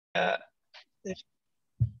Uh,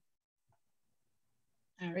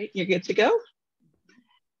 all right, you're good to go?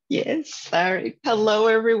 Yes. All right. Hello,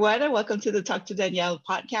 everyone, and welcome to the Talk to Danielle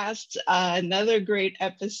podcast. Another great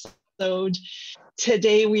episode.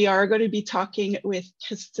 Today, we are going to be talking with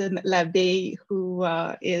LAbbé, who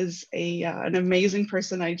is an amazing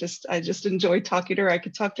person. I just enjoy talking to her. I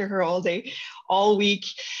could talk to her all day, all week,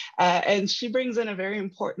 and she brings in a very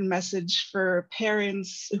important message for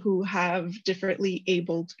parents who have differently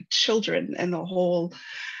abled children and the whole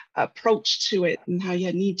approach to it and how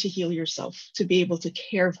you need to heal yourself to be able to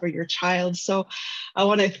care for your child. So I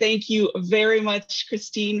want to thank you very much,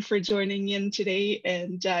 Christine, for joining in today.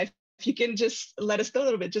 And if you can just let us know a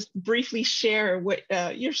little bit, just briefly share what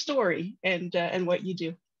your story and what you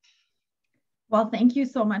do. Well, thank you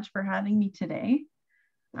so much for having me today.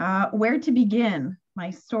 Where to begin my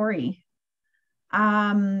story?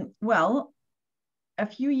 Well, a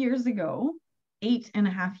few years ago,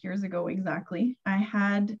 8.5 years ago exactly, I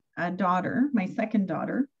had a daughter, my second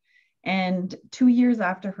daughter, and 2 years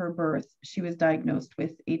after her birth, she was diagnosed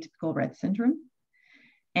with atypical Rett syndrome.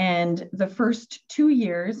 And the first 2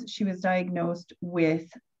 years, she was diagnosed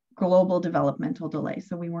with global developmental delay.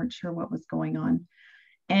 So we weren't sure what was going on.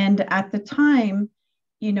 And at the time,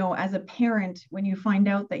 you know, as a parent, when you find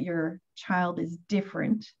out that your child is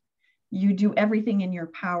different, you do everything in your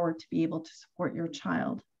power to be able to support your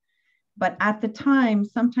child. But at the time,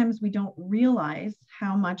 sometimes we don't realize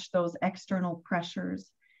how much those external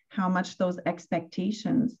pressures, how much those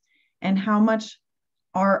expectations, and how much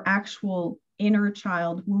our actual inner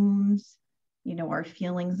child wounds, you know, our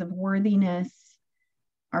feelings of worthiness,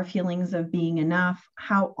 our feelings of being enough,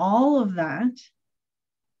 how all of that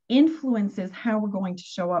influences how we're going to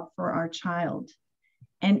show up for our child.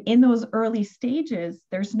 And in those early stages,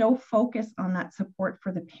 there's no focus on that support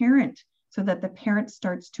for the parent so that the parent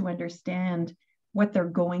starts to understand what they're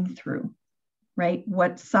going through, right?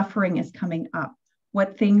 What suffering is coming up,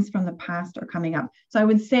 what things from the past are coming up. So I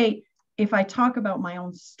would say, if I talk about my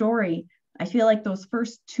own story, I feel like those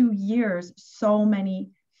first 2 years, so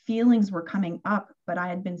many feelings were coming up, but I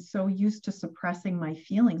had been so used to suppressing my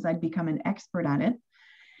feelings, I'd become an expert at it.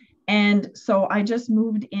 And so I just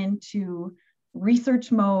moved into research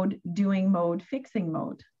mode, doing mode, fixing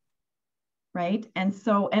mode, right? And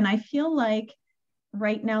I feel like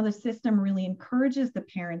right now the system really encourages the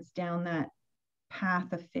parents down that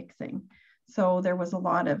path of fixing. So there was a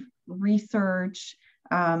lot of research,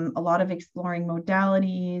 a lot of exploring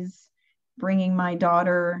modalities, bringing my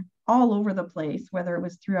daughter all over the place, whether it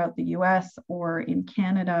was throughout the US or in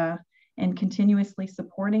Canada, and continuously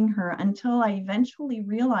supporting her until I eventually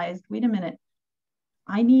realized, wait a minute,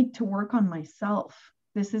 I need to work on myself.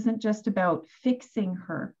 This isn't just about fixing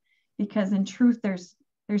her, because in truth, there's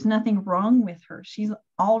nothing wrong with her. She's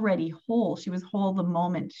already whole. She was whole the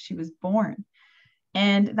moment she was born.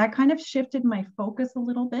 And that kind of shifted my focus a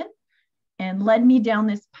little bit and led me down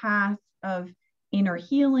this path of inner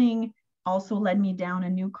healing, also led me down a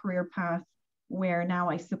new career path where now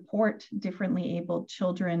I support differently abled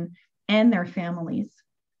children and their families.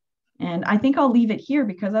 And I think I'll leave it here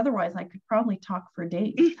because otherwise I could probably talk for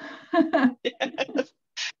days. Yes.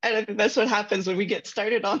 And I think that's what happens when we get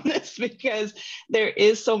started on this, because there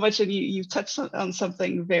is so much, and you've touched on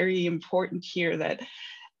something very important here that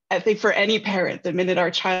I think for any parent, the minute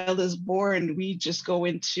our child is born, we just go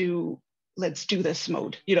into let's do this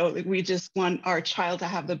mode. You know, we just want our child to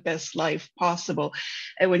have the best life possible.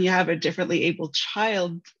 And when you have a differently abled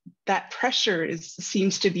child, that pressure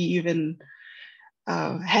seems to be even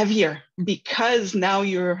heavier, because now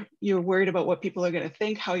you're worried about what people are going to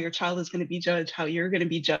think, how your child is going to be judged, how you're going to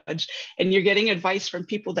be judged, and you're getting advice from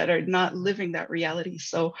people that are not living that reality.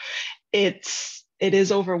 So it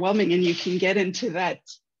is overwhelming, and you can get into that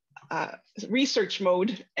research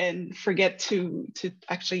mode and forget to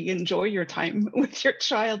actually enjoy your time with your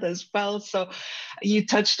child as well. So you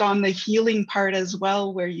touched on the healing part as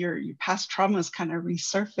well, where your past traumas kind of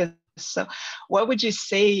resurface. So what would you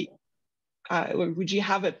say? Would you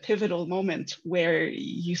have a pivotal moment where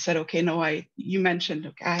you said, okay, no, you mentioned,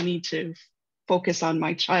 okay, I need to focus on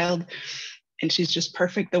my child and she's just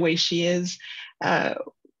perfect the way she is.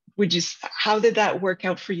 How did that work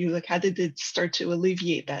out for you? Like, how did it start to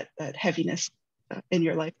alleviate that heaviness in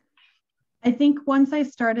your life? I think once I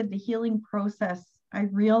started the healing process, I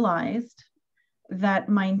realized that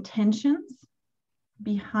my intentions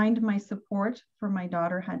behind my support for my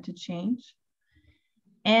daughter had to change.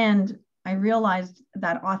 And I realized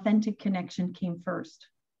that authentic connection came first.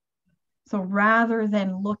 So rather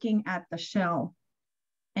than looking at the shell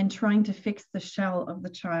and trying to fix the shell of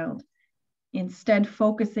the child, instead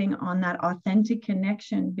focusing on that authentic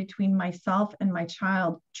connection between myself and my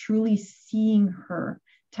child, truly seeing her,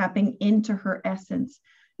 tapping into her essence,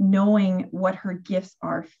 knowing what her gifts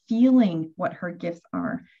are, feeling what her gifts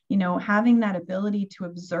are, you know, having that ability to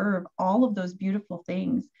observe all of those beautiful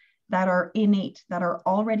things that are innate, that are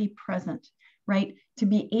already present, right? To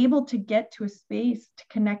be able to get to a space to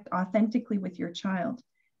connect authentically with your child,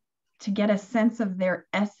 to get a sense of their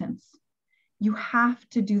essence. You have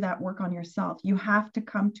to do that work on yourself. You have to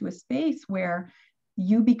come to a space where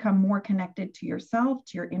you become more connected to yourself,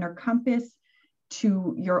 to your inner compass,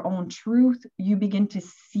 to your own truth. You begin to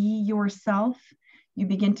see yourself. You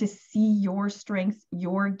begin to see your strengths,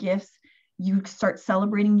 your gifts. You start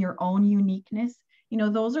celebrating your own uniqueness. You know,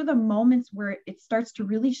 those are the moments where it starts to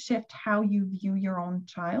really shift how you view your own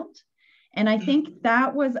child. And I think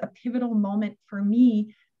that was a pivotal moment for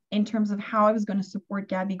me in terms of how I was going to support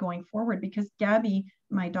Gabby going forward, because Gabby,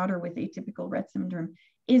 my daughter with atypical Rett syndrome,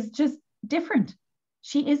 is just different.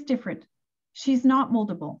 She is different. She's not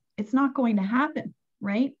moldable. It's not going to happen,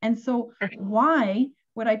 right? And so why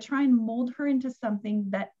would I try and mold her into something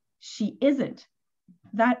that she isn't?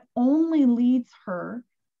 That only leads her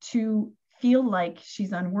to feel like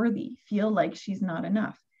she's unworthy, feel like she's not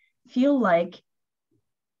enough, feel like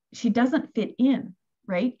she doesn't fit in,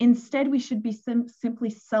 right? Instead, we should be simply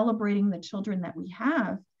celebrating the children that we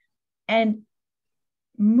have and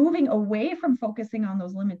moving away from focusing on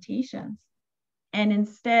those limitations, and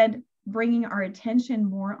instead bringing our attention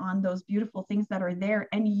more on those beautiful things that are there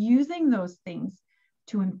and using those things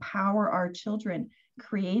to empower our children,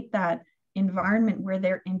 create that environment where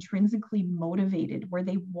they're intrinsically motivated, where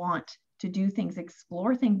they want to do things,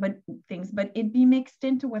 explore things, but it be mixed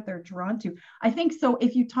into what they're drawn to. I think so.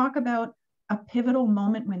 If you talk about a pivotal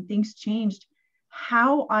moment when things changed,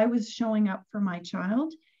 how I was showing up for my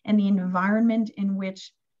child and the environment in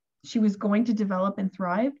which she was going to develop and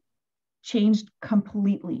thrive changed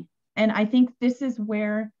completely. And I think this is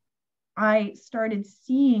where I started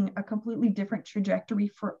seeing a completely different trajectory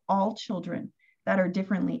for all children that are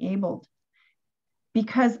differently abled.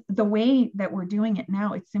 Because the way that we're doing it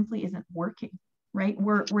now, it simply isn't working, right?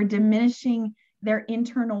 We're diminishing their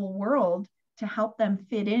internal world to help them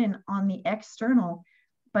fit in on the external.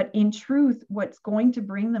 But in truth, what's going to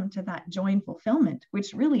bring them to that joy and fulfillment,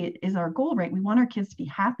 which really is our goal, right? We want our kids to be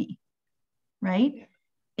happy, right?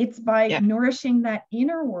 It's by nourishing that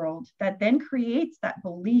inner world that then creates that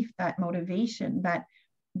belief, that motivation, that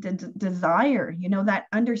desire, you know, that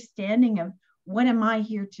understanding of what am I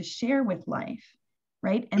here to share with life,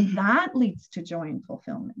 right? And that leads to joy and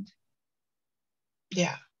fulfillment.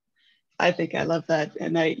 Yeah, I think I love that.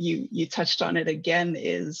 And you touched on it again,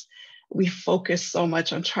 is we focus so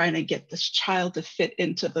much on trying to get this child to fit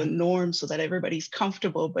into the norm so that everybody's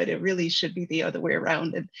comfortable, but it really should be the other way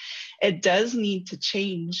around. And it does need to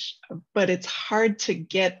change, but it's hard to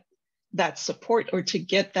get that support or to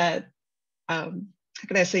get that, how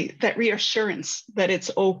can I say, that reassurance that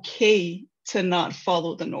it's okay to not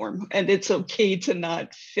follow the norm and it's okay to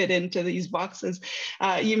not fit into these boxes.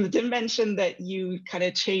 You did mention that you kind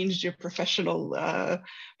of changed your professional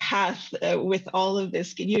path with all of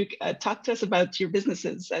this. Can you talk to us about your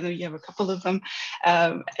businesses? I know you have a couple of them,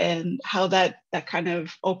 and how that kind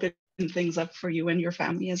of opened things up for you and your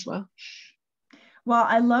family as well. Well,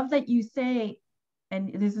 I love that you say,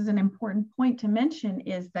 and this is an important point to mention,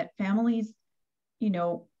 is that families, you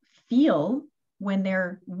know, feel when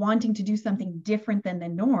they're wanting to do something different than the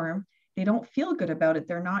norm, they don't feel good about it.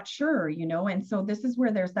 They're not sure, you know, and so this is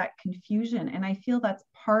where there's that confusion. And I feel that's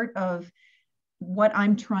part of what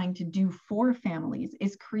I'm trying to do for families,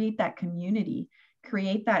 is create that community,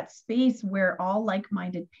 create that space where all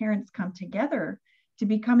like-minded parents come together to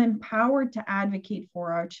become empowered to advocate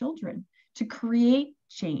for our children, to create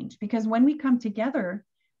change. Because when we come together,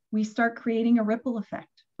 we start creating a ripple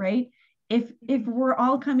effect, right? If we're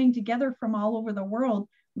all coming together from all over the world,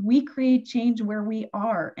 we create change where we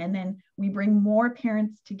are, and then we bring more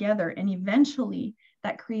parents together, and eventually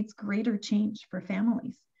that creates greater change for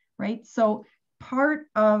families, right? So part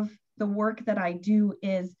of the work that I do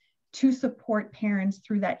is to support parents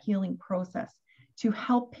through that healing process, to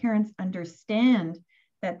help parents understand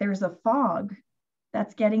that there's a fog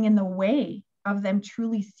that's getting in the way of them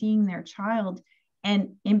truly seeing their child,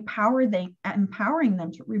 and empowering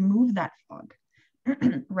them to remove that fog,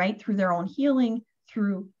 right? Through their own healing,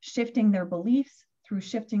 through shifting their beliefs, through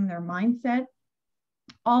shifting their mindset.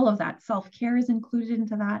 All of that. Self-care is included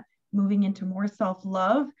into that, moving into more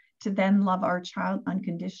self-love to then love our child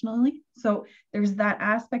unconditionally. So there's that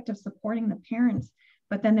aspect of supporting the parents,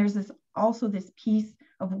 but then there's also this piece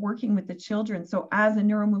of working with the children. So as a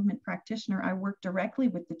neuromovement practitioner, I work directly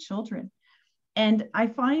with the children. And I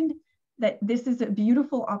find that this is a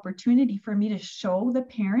beautiful opportunity for me to show the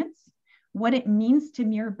parents what it means to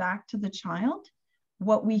mirror back to the child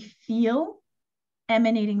what we feel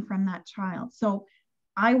emanating from that child. So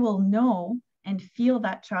I will know and feel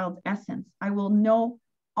that child's essence. I will know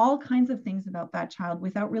all kinds of things about that child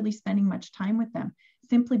without really spending much time with them,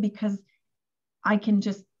 simply because I can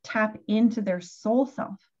just tap into their soul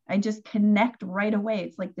self. I just connect right away.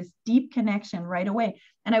 It's like this deep connection right away.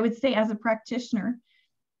 And I would say, as a practitioner,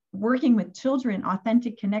 working with children,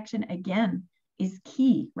 authentic connection again is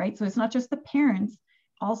key, right? So it's not just the parents,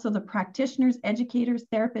 also the practitioners, educators,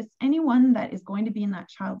 therapists, anyone that is going to be in that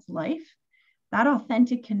child's life. That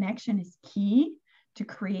authentic connection is key to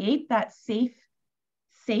create that safe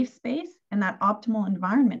space and that optimal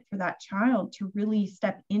environment for that child to really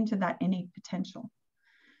step into that innate potential.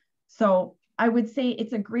 So I would say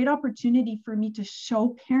it's a great opportunity for me to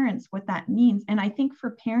show parents what that means. And I think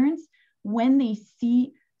for parents, when they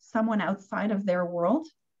see someone outside of their world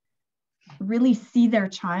really see their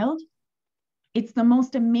child, it's the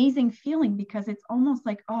most amazing feeling, because it's almost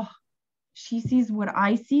like, oh, she sees what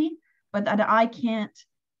I see, but that I can't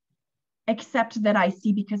accept that I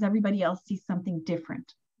see because everybody else sees something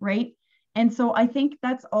different, right? And so I think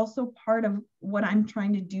that's also part of what I'm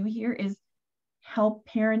trying to do here, is help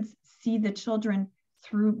parents see the children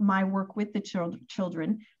through my work with the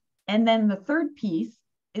children. And then the third piece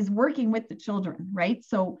is working with the children, right?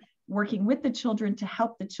 So working with the children to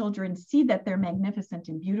help the children see that they're magnificent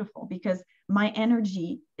and beautiful, because my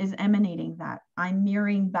energy is emanating that. I'm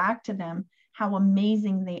mirroring back to them how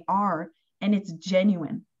amazing they are, and it's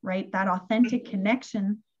genuine, right? That authentic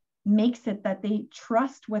connection makes it that they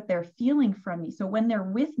trust what they're feeling from me. So when they're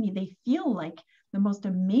with me, they feel like the most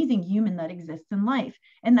amazing human that exists in life.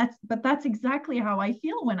 And that's exactly how I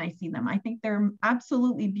feel when I see them. I think they're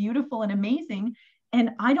absolutely beautiful and amazing,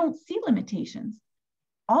 and I don't see limitations.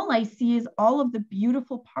 All I see is all of the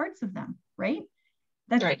beautiful parts of them, right?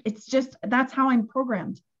 That's right. It's just, that's how I'm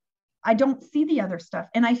programmed. I don't see the other stuff.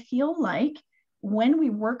 And I feel like when we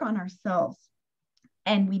work on ourselves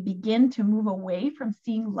and we begin to move away from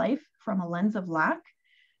seeing life from a lens of lack,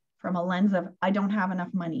 from a lens of, I don't have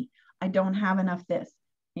enough money, I don't have enough this,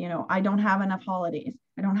 I don't have enough holidays,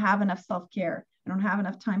 I don't have enough self-care, I don't have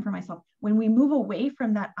enough time for myself. When we move away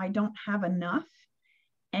from that, I don't have enough,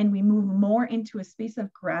 and we move more into a space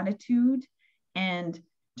of gratitude and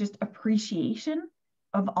just appreciation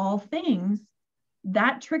of all things,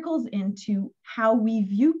 that trickles into how we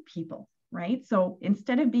view people, right? So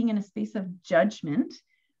instead of being in a space of judgment,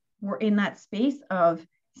 we're in that space of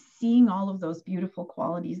seeing all of those beautiful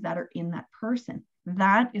qualities that are in that person.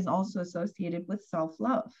 That is also associated with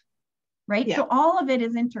self-love, right? Yeah. So all of it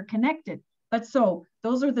is interconnected. But so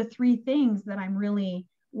those are the three things that I'm really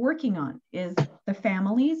working on, is the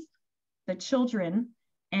families, the children,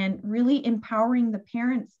 and really empowering the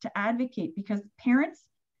parents to advocate, because parents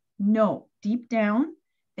know deep down,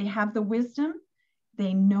 they have the wisdom,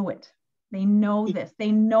 they know it. They know this.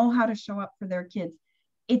 They know how to show up for their kids.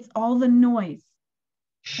 It's all the noise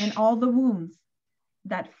and all the wounds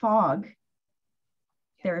that fog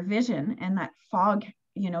their vision, and that fog,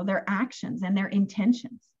 their actions and their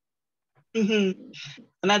intentions. Mm-hmm.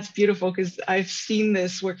 And that's beautiful, because I've seen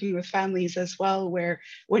this working with families as well, where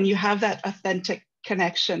when you have that authentic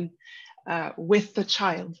connection with the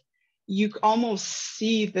child, you almost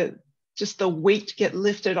see the weight get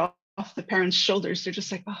lifted off the parents' shoulders. They're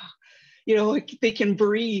just like, oh, they can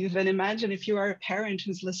breathe. And imagine if you are a parent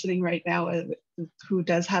who's listening right now, who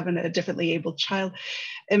does have a differently abled child,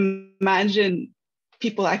 imagine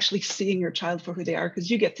people actually seeing your child for who they are, because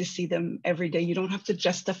you get to see them every day. You don't have to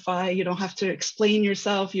justify, you don't have to explain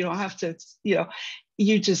yourself, you don't have to,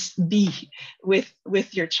 you just be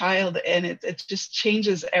with your child, and it just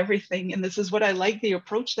changes everything. And this is what I like, the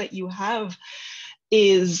approach that you have,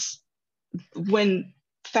 is when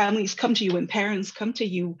families come to you, when parents come to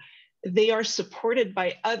you, they are supported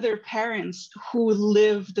by other parents who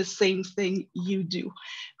live the same thing you do,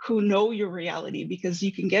 who know your reality, because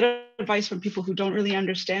you can get advice from people who don't really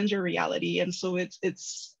understand your reality. And so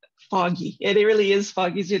it's foggy. It really is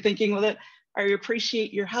foggy. So you're thinking, well, I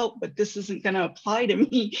appreciate your help, but this isn't going to apply to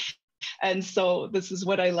me. And so this is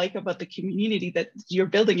what I like about the community that you're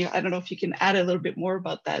building. I don't know if you can add a little bit more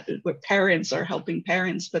about that, where parents are helping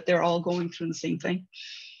parents, but they're all going through the same thing.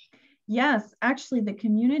 Yes, actually, the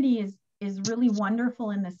community is really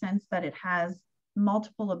wonderful in the sense that it has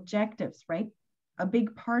multiple objectives, right? A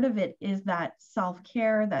big part of it is that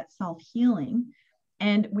self-care, that self-healing.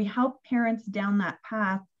 And we help parents down that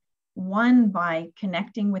path, one, by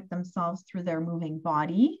connecting with themselves through their moving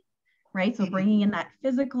body, right? So bringing in that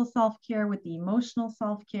physical self-care with the emotional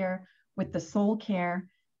self-care, with the soul care.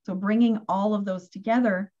 So bringing all of those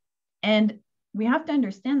together. And we have to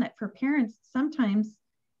understand that for parents, sometimes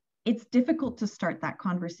it's difficult to start that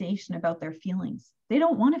conversation about their feelings. They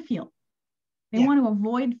don't want to feel. They want to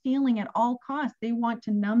avoid feeling at all costs. They want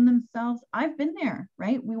to numb themselves. I've been there,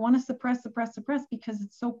 right? We want to suppress because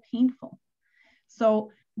it's so painful.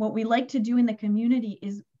 So what we like to do in the community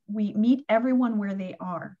is we meet everyone where they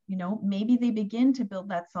are. You know, maybe they begin to build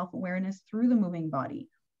that self-awareness through the moving body.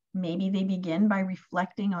 Maybe they begin by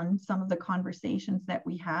reflecting on some of the conversations that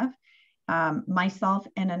we have. Myself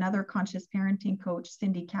and another conscious parenting coach,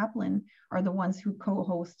 Cindy Kaplan, are the ones who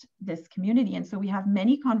co-host this community. And so we have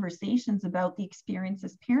many conversations about the experience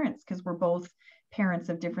as parents, because we're both parents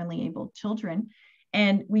of differently abled children.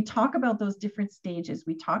 And we talk about those different stages.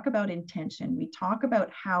 We talk about intention. We talk about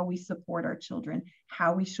how we support our children,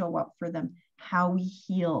 how we show up for them, how we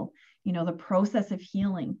heal, you know, the process of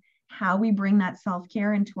healing, how we bring that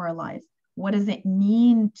self-care into our lives. What does it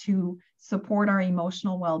mean to support our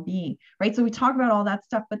emotional well-being, right? So we talk about all that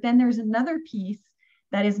stuff, but then there's another piece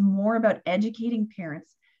that is more about educating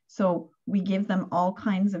parents. So we give them all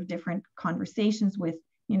kinds of different conversations with,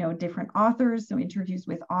 you know, different authors, so interviews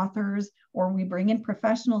with authors, or we bring in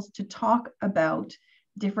professionals to talk about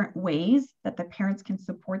different ways that the parents can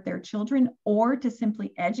support their children, or to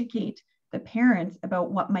simply educate the parents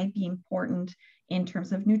about what might be important in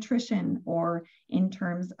terms of nutrition or in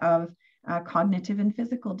terms of cognitive and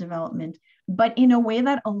physical development, but in a way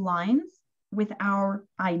that aligns with our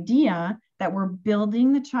idea that we're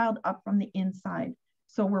building the child up from the inside.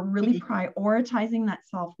 So we're really prioritizing that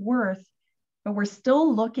self-worth, but we're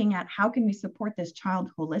still looking at how can we support this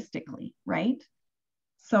child holistically, right?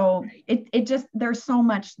 So it just, there's so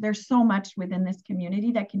much within this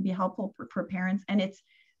community that can be helpful for parents. And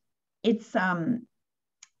it's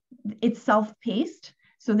self-paced,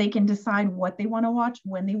 so they can decide what they want to watch,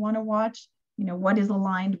 when they want to watch, you know, what is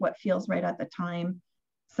aligned, what feels right at the time.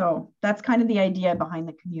 So that's kind of the idea behind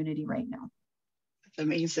the community right now. That's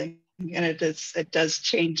amazing. And it does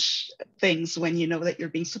change things when you know that you're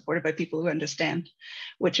being supported by people who understand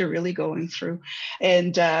what you're really going through.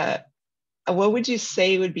 And what would you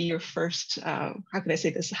say would be your first, how can I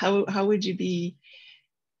say this? How would you be,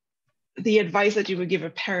 the advice that you would give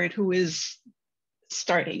a parent who is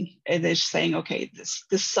starting and they're saying, okay,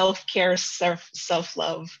 this self-care,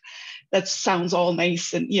 self-love, that sounds all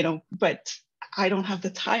nice, and, you know, but I don't have the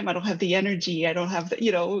time, I don't have the energy, I don't have the,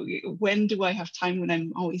 you know, when do I have time when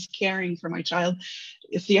I'm always caring for my child?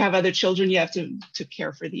 If you have other children, you have to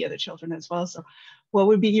care for the other children as well. So what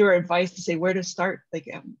would be your advice to say where to start? Like,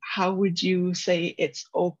 how would you say it's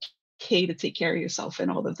okay to take care of yourself in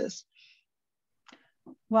all of this?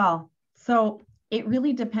 Well, so it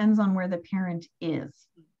really depends on where the parent is,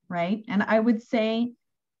 right? And I would say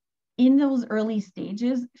in those early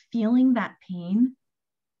stages, feeling that pain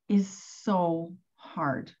is so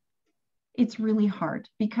hard. It's really hard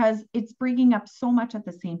because it's bringing up so much at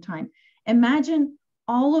the same time. Imagine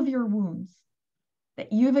all of your wounds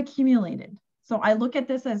that you've accumulated. So I look at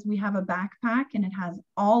this as we have a backpack and it has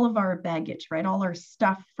all of our baggage, right? All our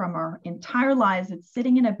stuff from our entire lives. It's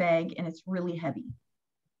sitting in a bag and it's really heavy,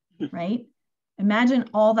 right? Imagine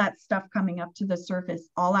all that stuff coming up to the surface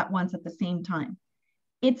all at once at the same time.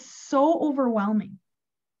 It's so overwhelming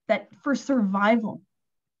that for survival,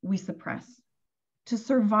 we suppress. To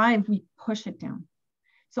survive, we push it down.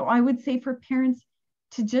 So I would say for parents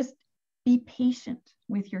to just be patient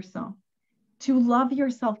with yourself, to love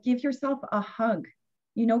yourself, give yourself a hug,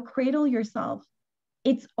 you know, cradle yourself.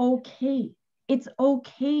 It's okay. It's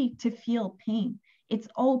okay to feel pain. It's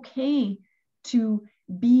okay to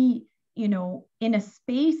be, you know, in a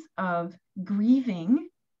space of grieving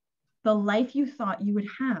the life you thought you would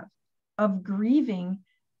have, of grieving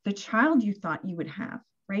the child you thought you would have,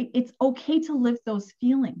 right? It's okay to live those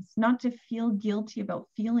feelings, not to feel guilty about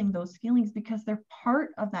feeling those feelings because they're part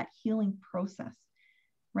of that healing process,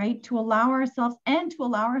 right? To allow ourselves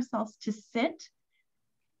to sit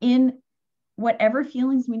in whatever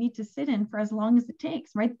feelings we need to sit in for as long as it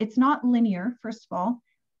takes, right? It's not linear, first of all.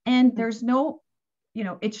 And there's no, you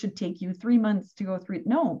know, it should take you 3 months to go through it.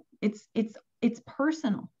 No, it's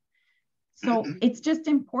personal. So it's just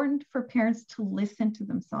important for parents to listen to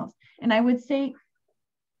themselves. And I would say,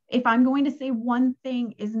 if I'm going to say one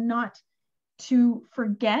thing, is not to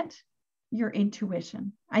forget your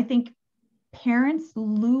intuition. I think parents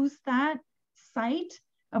lose that sight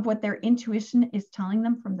of what their intuition is telling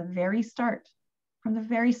them from the very start. From the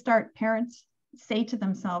very start, parents say to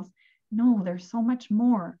themselves, no, there's so much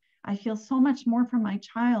more. I feel so much more for my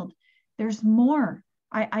child. There's more.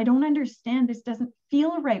 I don't understand. This doesn't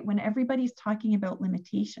feel right when everybody's talking about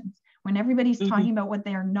limitations, when everybody's talking about what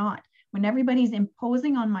they're not, when everybody's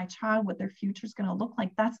imposing on my child what their future is going to look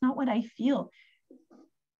like, that's not what I feel.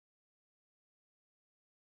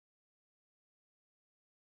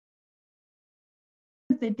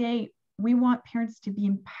 At the end of the day, we want parents to be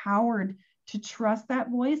empowered to trust that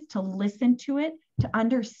voice, to listen to it, to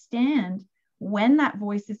understand when that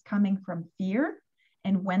voice is coming from fear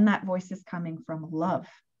and when that voice is coming from love.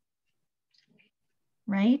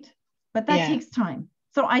 Right? But that takes time.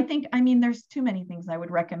 So I think, I mean, there's too many things I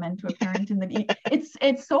would recommend to a parent in the,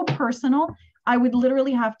 it's so personal. I would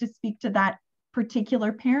literally have to speak to that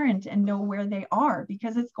particular parent and know where they are,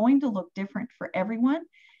 because it's going to look different for everyone,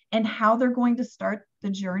 and how they're going to start the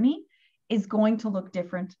journey is going to look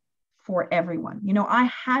different for everyone. You know, I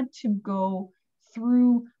had to go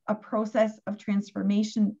through a process of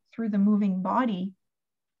transformation through the moving body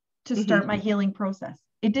to start my healing process.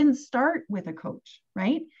 It didn't start with a coach,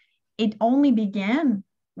 right? It only began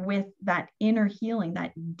with that inner healing,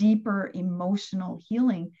 that deeper emotional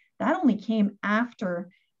healing. That only came after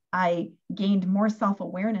I gained more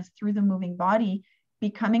self-awareness through the moving body,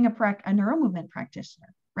 becoming a neuromovement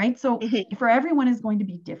practitioner, right? So for everyone is going to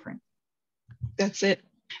be different. That's it.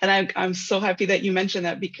 And I'm so happy that you mentioned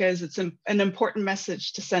that, because it's an important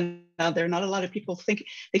message to send out there. Not a lot of people think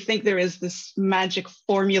there is this magic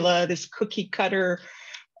formula, this cookie cutter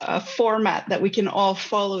format that we can all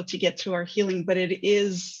follow to get to our healing, but it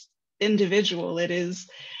is individual. It is,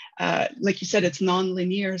 like you said, it's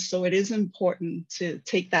non-linear. So it is important to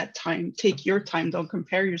take that time, take your time. Don't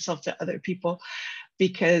compare yourself to other people,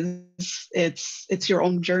 because it's your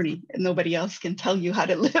own journey and nobody else can tell you how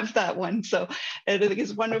to live that one. So I think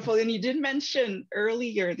it's wonderful. And you did mention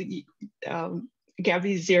earlier that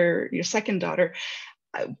Gabby's your second daughter.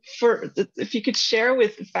 If you could share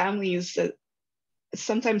with families that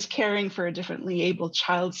sometimes caring for a differently abled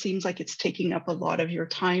child seems like it's taking up a lot of your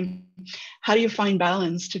time. How do you find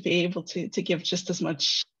balance to be able to give just as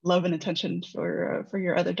much love and attention for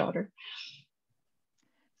your other daughter?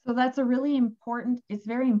 So that's a really important, it's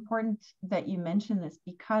very important that you mention this,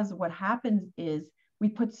 because what happens is we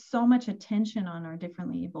put so much attention on our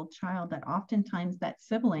differently abled child that oftentimes that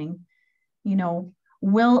sibling, you know,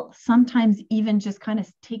 will sometimes even just kind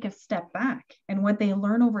of take a step back. And what they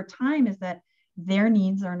learn over time is that their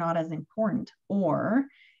needs are not as important, or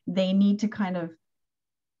they need to kind of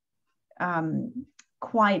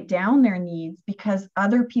quiet down their needs because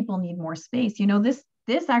other people need more space. You know, this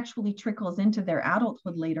actually trickles into their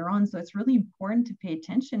adulthood later on. So it's really important to pay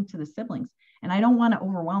attention to the siblings. And I don't want to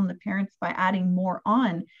overwhelm the parents by adding more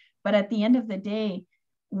on. But at the end of the day,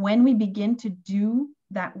 when we begin to do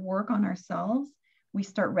that work on ourselves, we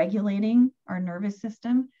start regulating our nervous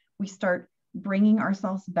system. We start bringing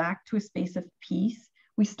ourselves back to a space of peace.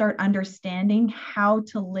 We start understanding how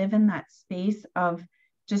to live in that space of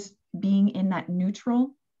just being in that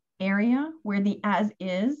neutral area where the as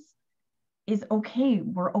is okay.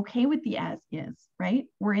 We're okay with the as is, right?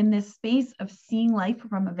 We're in this space of seeing life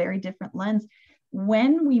from a very different lens.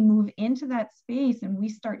 When we move into that space and we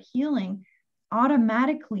start healing,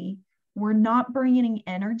 automatically, we're not bringing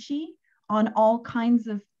energy on all kinds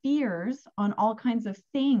of fears, on all kinds of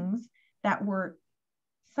things that were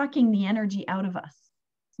sucking the energy out of us,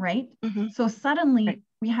 right? So suddenly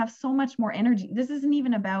we have so much more energy. This isn't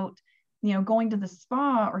even about, you know, going to the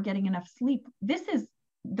spa or getting enough sleep. This is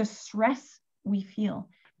the stress we feel,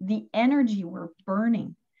 the energy we're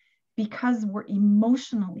burning because we're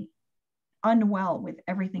emotionally unwell with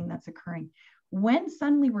everything that's occurring. When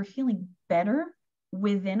suddenly we're feeling better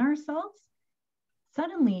within ourselves,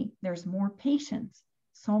 suddenly there's more patience,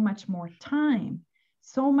 so much more time,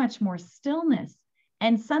 so much more stillness.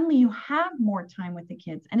 And suddenly you have more time with the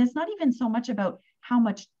kids. And it's not even so much about how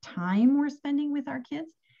much time we're spending with our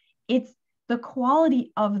kids. It's the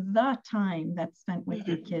quality of the time that's spent with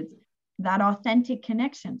your kids, that authentic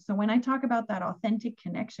connection. So when I talk about that authentic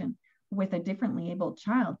connection with a differently abled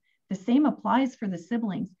child, the same applies for the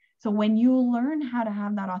siblings. So when you learn how to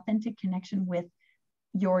have that authentic connection with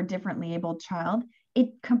your differently abled child,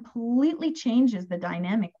 it completely changes the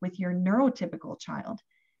dynamic with your neurotypical child,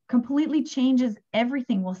 completely changes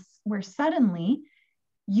everything, where suddenly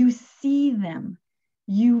you see them,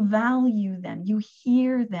 you value them, you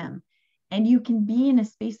hear them, and you can be in a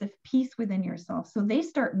space of peace within yourself. So they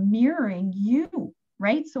start mirroring you,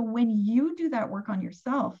 right? So when you do that work on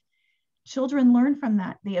yourself, children learn from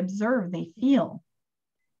that. They observe, they feel,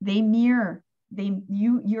 they mirror,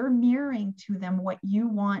 you're mirroring to them what you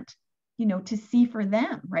want, you know, to see for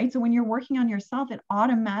them, right? So when you're working on yourself, it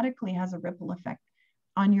automatically has a ripple effect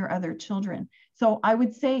on your other children. So I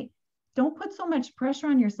would say, don't put so much pressure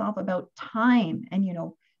on yourself about time and, you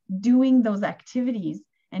know, doing those activities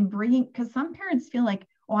and bringing, because some parents feel like,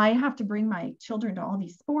 oh, I have to bring my children to all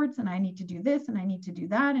these sports, and I need to do this and I need to do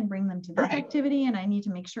that and bring them to this activity, and I need to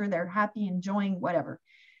make sure they're happy, enjoying whatever.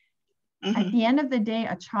 At the end of the day,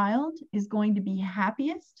 a child is going to be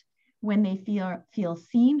happiest when they feel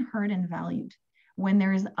seen, heard, and valued, when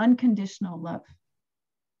there is unconditional love,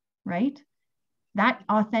 right? That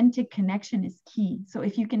authentic connection is key. So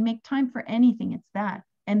if you can make time for anything, it's that.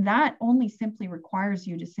 And that only simply requires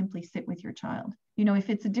you to simply sit with your child. You know, if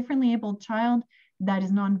it's a differently abled child that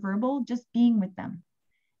is nonverbal, just being with them.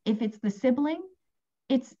 If it's the sibling,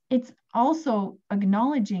 it's also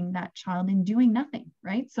acknowledging that child and doing nothing,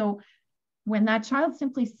 right? So when that child's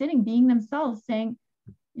simply sitting, being themselves, saying,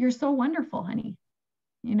 "You're so wonderful, honey,"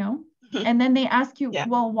 you know, and then they ask you,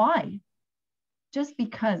 well, why? Just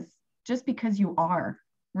because you are,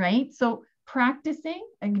 right? So practicing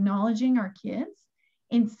acknowledging our kids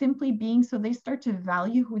in simply being, so they start to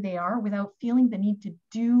value who they are without feeling the need to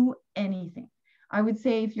do anything. I would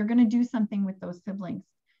say if you're going to do something with those siblings,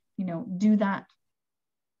 you know, do that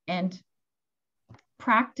and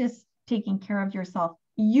practice taking care of yourself.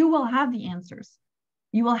 You will have the answers.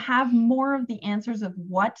 You will have more of the answers of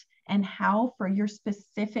what and how for your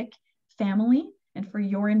specific family and for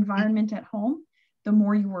your environment at home, the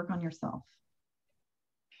more you work on yourself.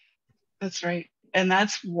 That's right. And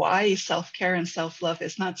that's why self-care and self-love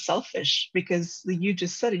is not selfish, because you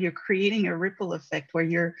just said it, you're creating a ripple effect where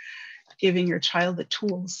you're giving your child the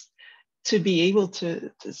tools to be able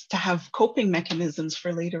to have coping mechanisms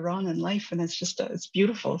for later on in life. And it's just, it's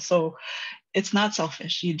beautiful. So it's not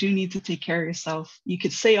selfish. You do need to take care of yourself. You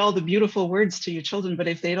could say all the beautiful words to your children, but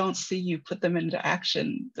if they don't see you put them into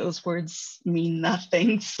action, those words mean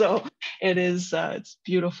nothing. So it is, it's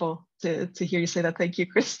beautiful to hear you say that. Thank you,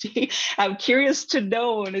 Christy. I'm curious to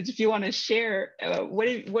know, and if you want to share, what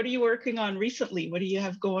are you working on recently? What do you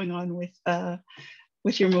have going on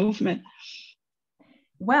with your movement?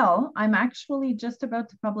 Well, I'm actually just about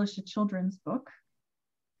to publish a children's book.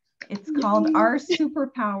 It's called Our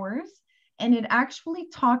Superpowers, and it actually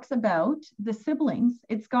talks about the siblings.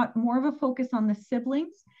 It's got more of a focus on the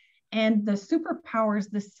siblings and the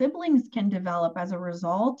superpowers the siblings can develop as a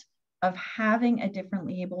result of having a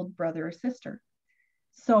differently abled brother or sister.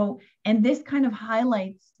 So, and this kind of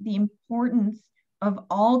highlights the importance of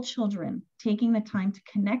all children taking the time to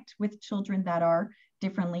connect with children that are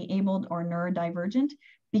differently abled or neurodivergent,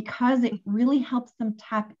 because it really helps them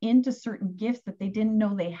tap into certain gifts that they didn't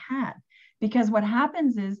know they had. Because what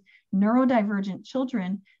happens is neurodivergent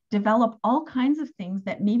children develop all kinds of things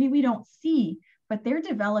that maybe we don't see, but they're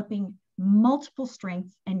developing multiple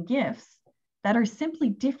strengths and gifts that are simply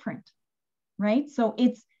different, right? So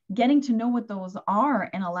it's getting to know what those are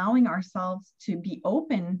and allowing ourselves to be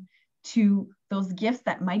open to those gifts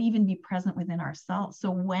that might even be present within ourselves. So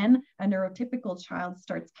when a neurotypical child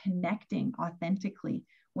starts connecting authentically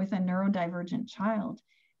with a neurodivergent child,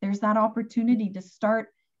 there's that opportunity to start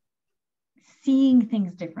seeing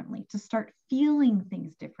things differently, to start feeling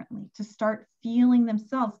things differently, to start feeling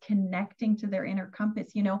themselves connecting to their inner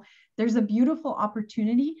compass. You know, there's a beautiful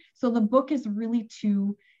opportunity. So the book is really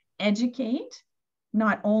to educate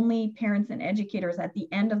not only parents and educators. At the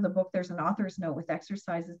end of the book, there's an author's note with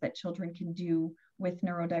exercises that children can do with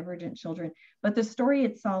neurodivergent children. But the story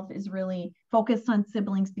itself is really focused on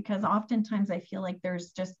siblings, because oftentimes I feel like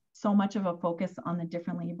there's just so much of a focus on the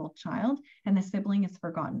differently abled child and the sibling is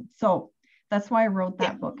forgotten. So that's why I wrote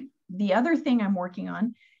that book. The other thing I'm working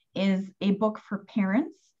on is a book for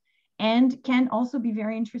parents, and can also be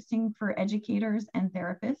very interesting for educators and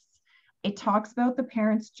therapists. It talks about the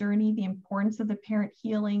parent's journey, the importance of the parent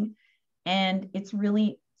healing, and it's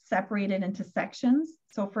really separated into sections.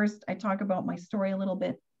 So first I talk about my story a little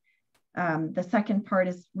bit. The second part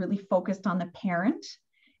is really focused on the parent.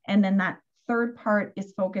 And then that third part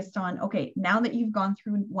is focused on, okay, now that you've gone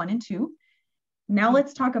through 1 and 2, now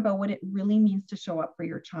let's talk about what it really means to show up for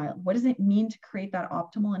your child. What does it mean to create that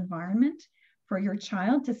optimal environment for your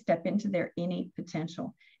child to step into their innate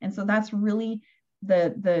potential? And so that's really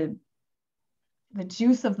the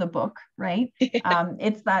juice of the book, right?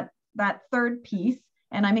 It's that third piece,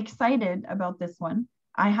 and I'm excited about this one.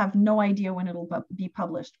 I have no idea when it'll be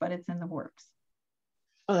published, but it's in the works.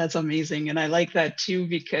 Oh, that's amazing. And I like that too,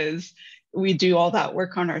 because we do all that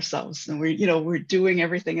work on ourselves and we're doing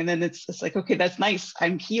everything. And then it's like, okay, that's nice.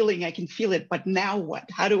 I'm healing. I can feel it. But now what?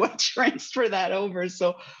 How do I transfer that over?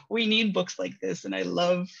 So we need books like this. And I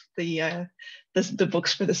love the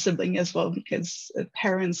books for the sibling as well, because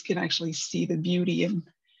parents can actually see the beauty in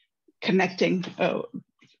connecting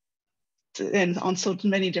and on so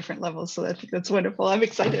many different levels. So I think that's wonderful. I'm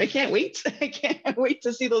excited. I can't wait. I can't wait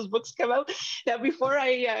to see those books come out. Now, before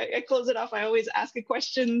I close it off, I always ask a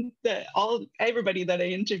question that everybody that I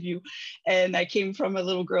interview. And I came from a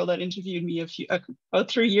little girl that interviewed me about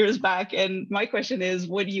 3 years back. And my question is,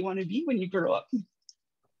 what do you want to be when you grow up?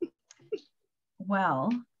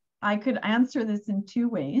 Well, I could answer this in two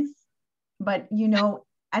ways, but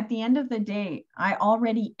at the end of the day, I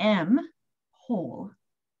already am whole.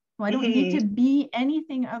 So I don't need to be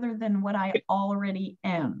anything other than what I already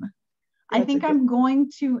am. I think I'm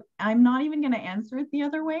not even going to answer it the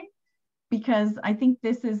other way, because I think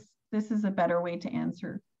this is a better way to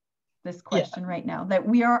answer this question right now, that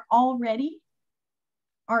we are already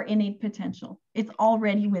our innate potential. It's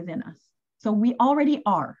already within us. So we already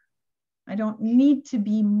are. I don't need to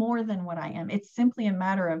be more than what I am. It's simply a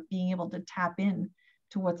matter of being able to tap in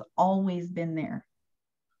to what's always been there.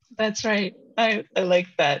 That's right. I like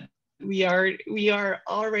that. We are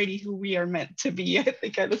already who we are meant to be. I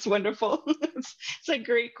think that's wonderful. It's a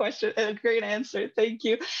great question, a great answer. Thank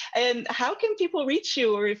you. And how can people reach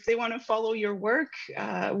you, or if they want to follow your work?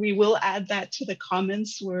 We will add that to the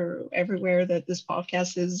comments everywhere that this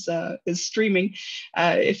podcast is streaming.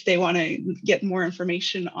 If they want to get more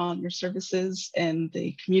information on your services and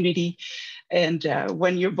the community, and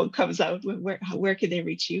when your book comes out, where can they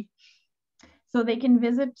reach you? So they can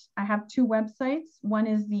visit, I have two websites. One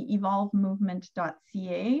is the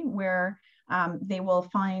evolvemovement.ca, where they will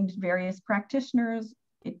find various practitioners.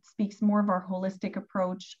 It speaks more of our holistic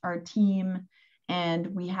approach, our team, and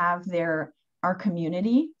we have our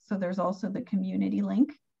community. So there's also the community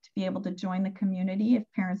link to be able to join the community if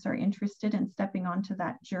parents are interested in stepping onto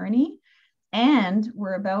that journey. And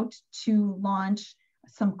we're about to launch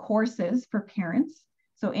some courses for parents.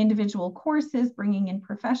 So individual courses, bringing in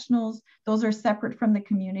professionals, those are separate from the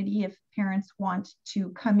community. If parents want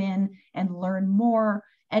to come in and learn more,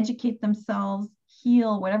 educate themselves,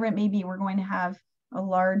 heal, whatever it may be, we're going to have a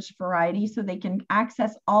large variety, so they can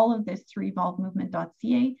access all of this through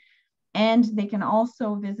evolvemovement.ca. And they can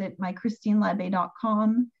also visit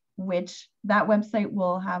mychristinelabbe.com, which that website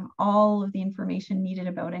will have all of the information needed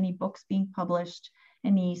about any books being published,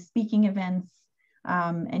 any speaking events,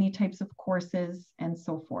 any types of courses, and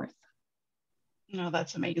so forth. No,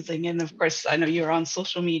 that's amazing. And of course, I know you're on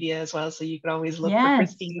social media as well, so you could always look for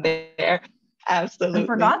Christine there. Absolutely. I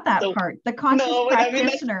forgot that part. The conscious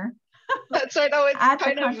practitioner. That's right. Oh, it's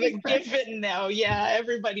kind of a given now. Yeah,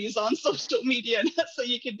 everybody's on social media, so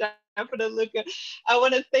you can definitely look at. I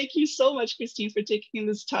want to thank you so much, Christine, for taking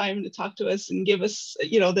this time to talk to us and give us,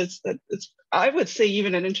 I would say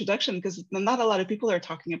even an introduction, because not a lot of people are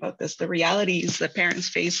talking about this, the realities that parents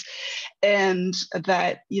face, and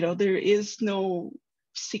that, there is no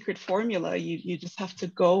secret formula. You just have to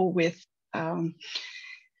go with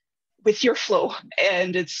your flow,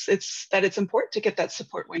 and it's important to get that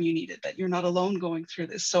support when you need it, that you're not alone going through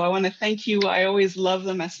this. So I want to thank you. I always love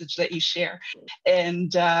the message that you share.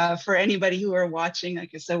 And for anybody who are watching,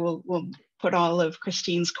 like I said, we'll put all of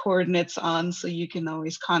Christine's coordinates on, so you can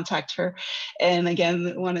always contact her. And again,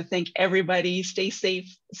 I want to thank everybody. Stay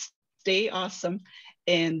safe, stay awesome,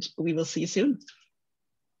 and we will see you soon.